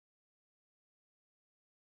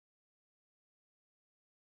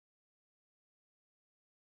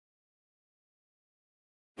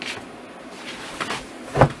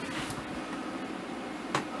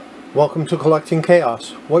Welcome to Collecting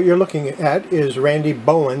Chaos. What you're looking at is Randy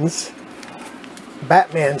Bowen's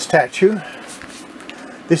Batman statue.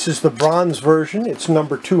 This is the bronze version. It's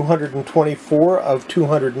number 224 of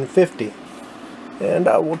 250. And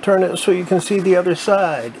I will turn it so you can see the other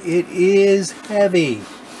side. It is heavy.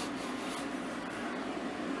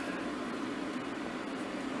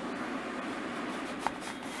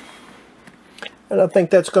 And I think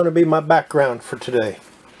that's going to be my background for today.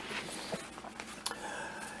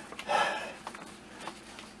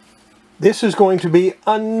 This is going to be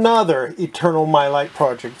another Eternal Mylite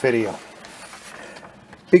project video.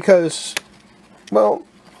 Because, well,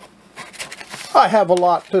 I have a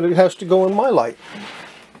lot that has to go in Mylite.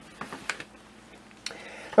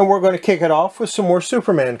 And we're going to kick it off with some more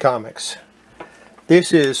Superman comics.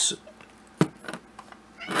 This is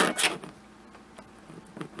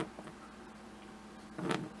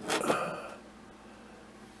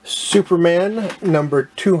Superman number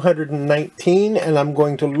 219, and I'm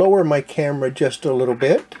going to lower my camera just a little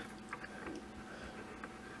bit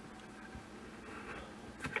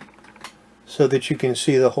so that you can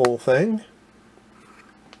see the whole thing.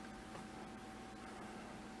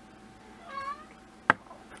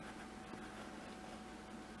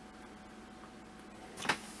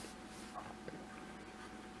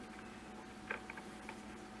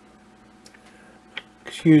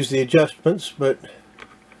 Excuse the adjustments, but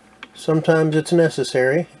sometimes it's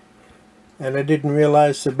necessary, and I didn't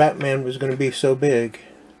realize the Batman was going to be so big.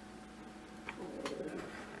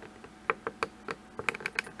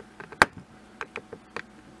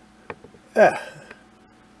 There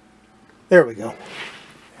we go.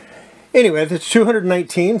 Anyway, that's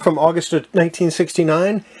 219 from August of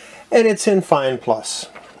 1969, and it's in Fine Plus.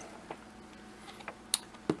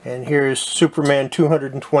 And here's Superman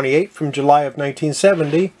 228 from July of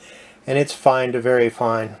 1970, and it's Fine to Very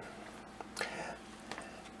Fine.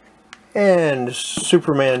 And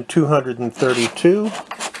Superman 232,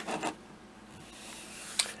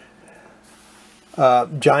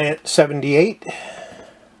 Giant 78,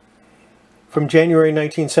 from January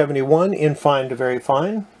 1971, in Fine to Very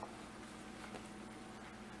Fine.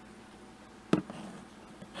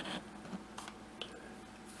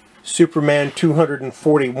 Superman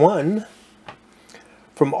 241,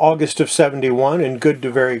 from August of 71, in Good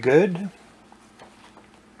to Very Good.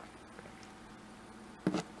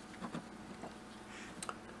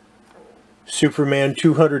 Superman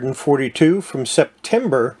 242 from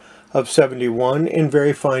September of 71 in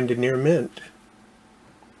Very Fine to Near Mint.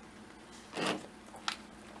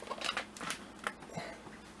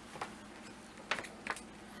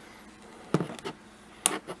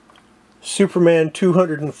 Superman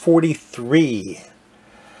 243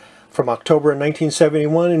 from October of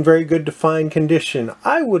 1971 in very good to fine condition.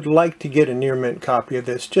 I would like to get a near mint copy of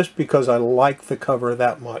this just because I like the cover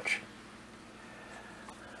that much.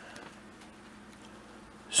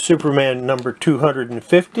 Superman number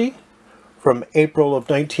 250 from April of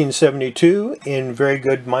 1972 in very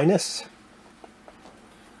good minus.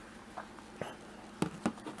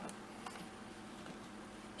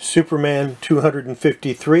 Superman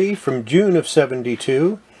 253 from June of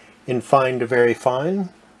 72 in fine to very fine.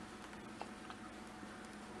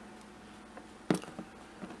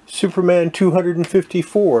 Superman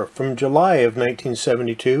 254 from July of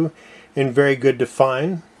 1972 in very good to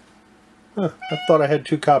fine. Huh, I thought I had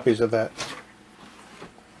two copies of that.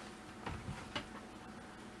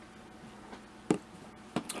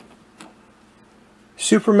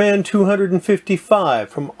 Superman 255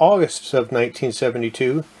 from August of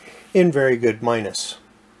 1972 in very good minus.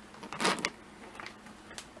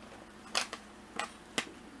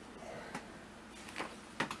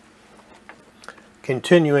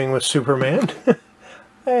 Continuing with Superman.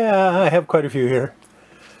 Yeah, I have quite a few here.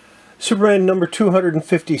 Superman number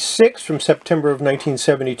 256 from September of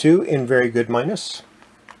 1972 in very good minus.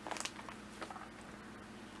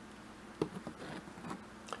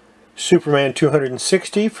 Superman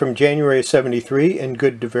 260 from January 73 in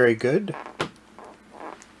good to very good.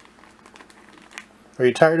 Are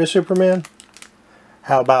you tired of Superman?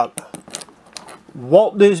 How about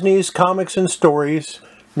Walt Disney's Comics and Stories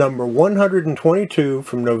number 122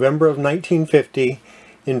 from November of 1950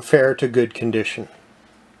 in fair to good condition.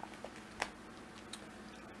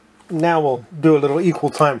 Now we'll do a little equal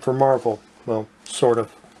time for Marvel. Well, sort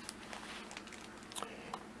of.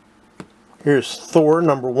 Here's Thor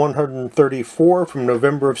number 134 from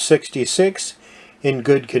November of 66 in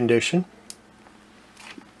good condition.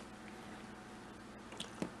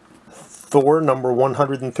 Thor number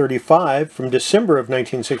 135 from December of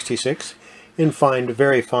 1966 in fine to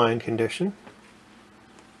very fine condition.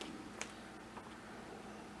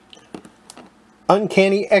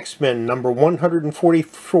 Uncanny X-Men number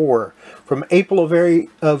 144 from April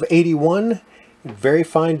of 81, very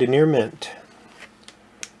fine to near mint.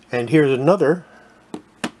 And here's another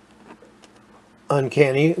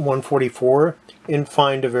Uncanny 144 in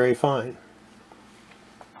fine to very fine.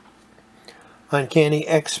 Uncanny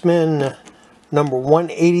X-Men number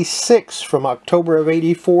 186 from October of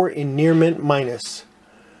 84 in near mint minus.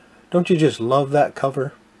 Don't you just love that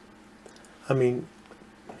cover? I mean,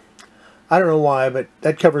 I don't know why, but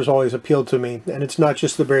that cover's always appealed to me. And it's not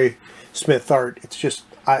just the Barry Smith art. It's just,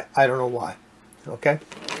 I don't know why. Okay?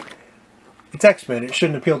 It's X-Men. It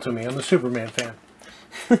shouldn't appeal to me. I'm a Superman fan.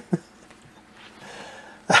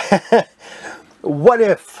 What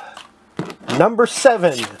If number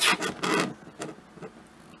 7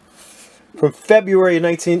 from February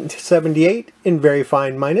 1978 in very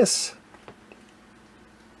fine minus.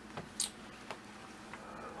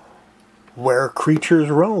 Where Creatures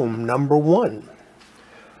Roam number 1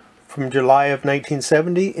 from July of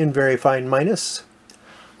 1970 in very fine minus.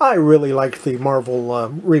 I really liked the Marvel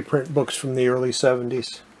reprint books from the early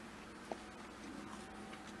 70s.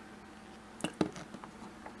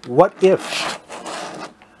 What If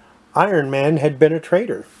Iron Man Had Been a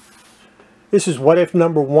Traitor? This is What If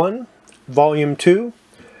number 1, volume 2,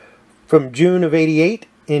 from June of 88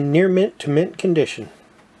 in near mint to mint condition.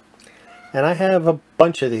 And I have a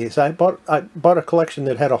bunch of these. I bought a collection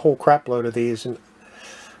that had a whole crap load of these, and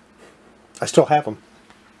I still have them.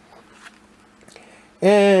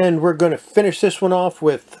 And we're going to finish this one off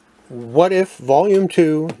with What If volume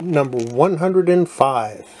 2, number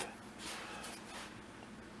 105.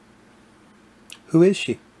 Who is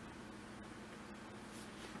she?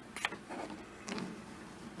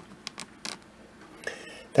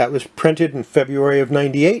 That was printed in February of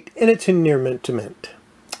 98, and it's in near mint to mint.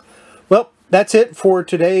 Well, that's it for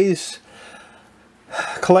today's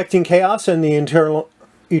Collecting Chaos and the Eternal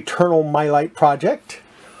Mylite project.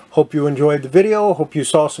 Hope you enjoyed the video. Hope you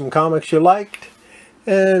saw some comics you liked.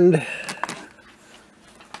 And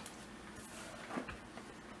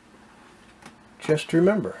just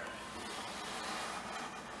remember,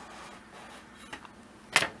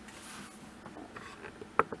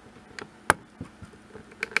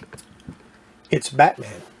 it's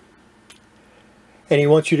Batman. And he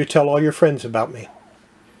wants you to tell all your friends about me.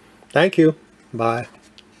 Thank you. Bye.